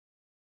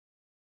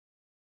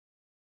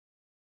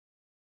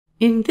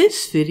In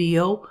this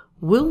video,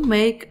 we'll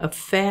make a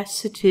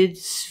faceted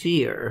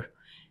sphere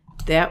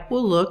that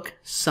will look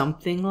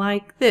something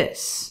like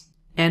this,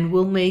 and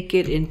we'll make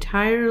it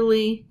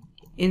entirely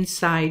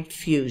inside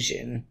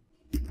Fusion.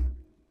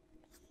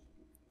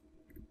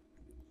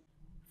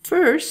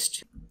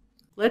 First,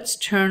 let's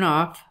turn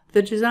off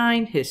the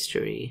design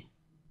history,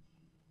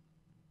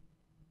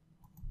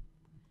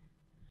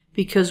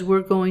 because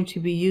we're going to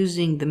be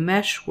using the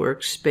mesh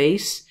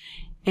workspace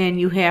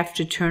and you have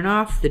to turn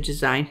off the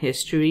design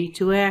history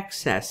to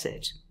access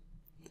it.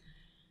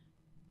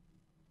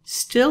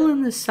 Still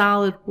in the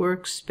solid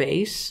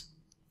workspace,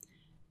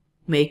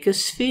 make a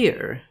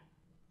sphere.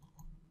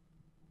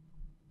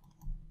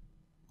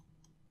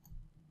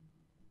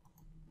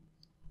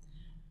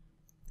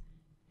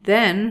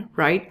 Then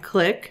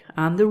right-click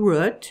on the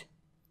root,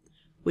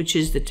 which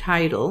is the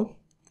title,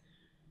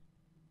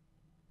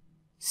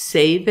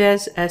 save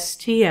as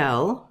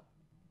STL,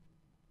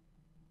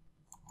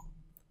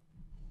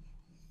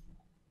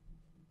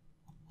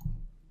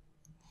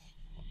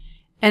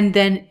 and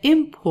then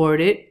import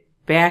it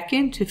back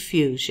into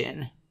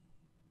Fusion.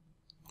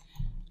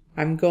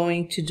 I'm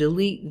going to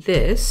delete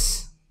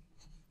this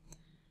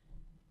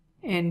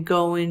and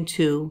go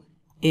into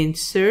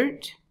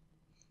Insert,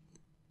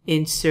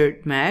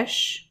 Insert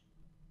Mesh,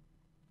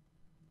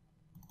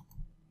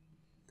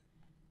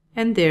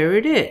 and there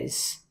it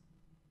is.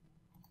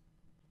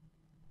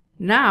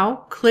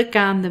 Now click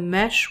on the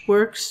Mesh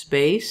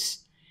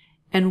workspace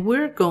and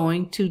we're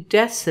going to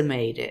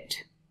decimate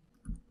it.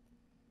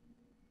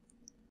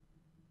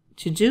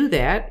 To do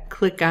that,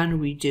 click on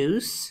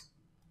Reduce,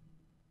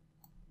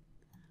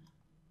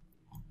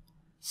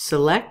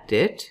 select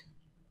it.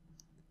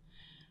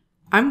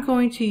 I'm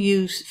going to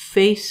use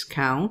face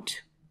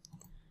count.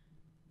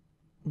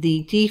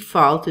 The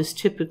default is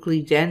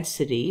typically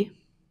density.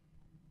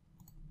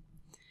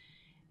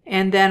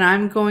 And then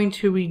I'm going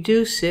to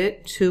reduce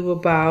it to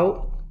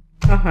about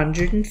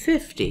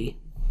 150.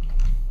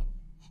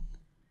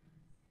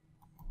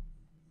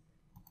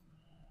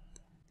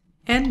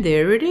 And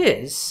there it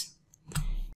is.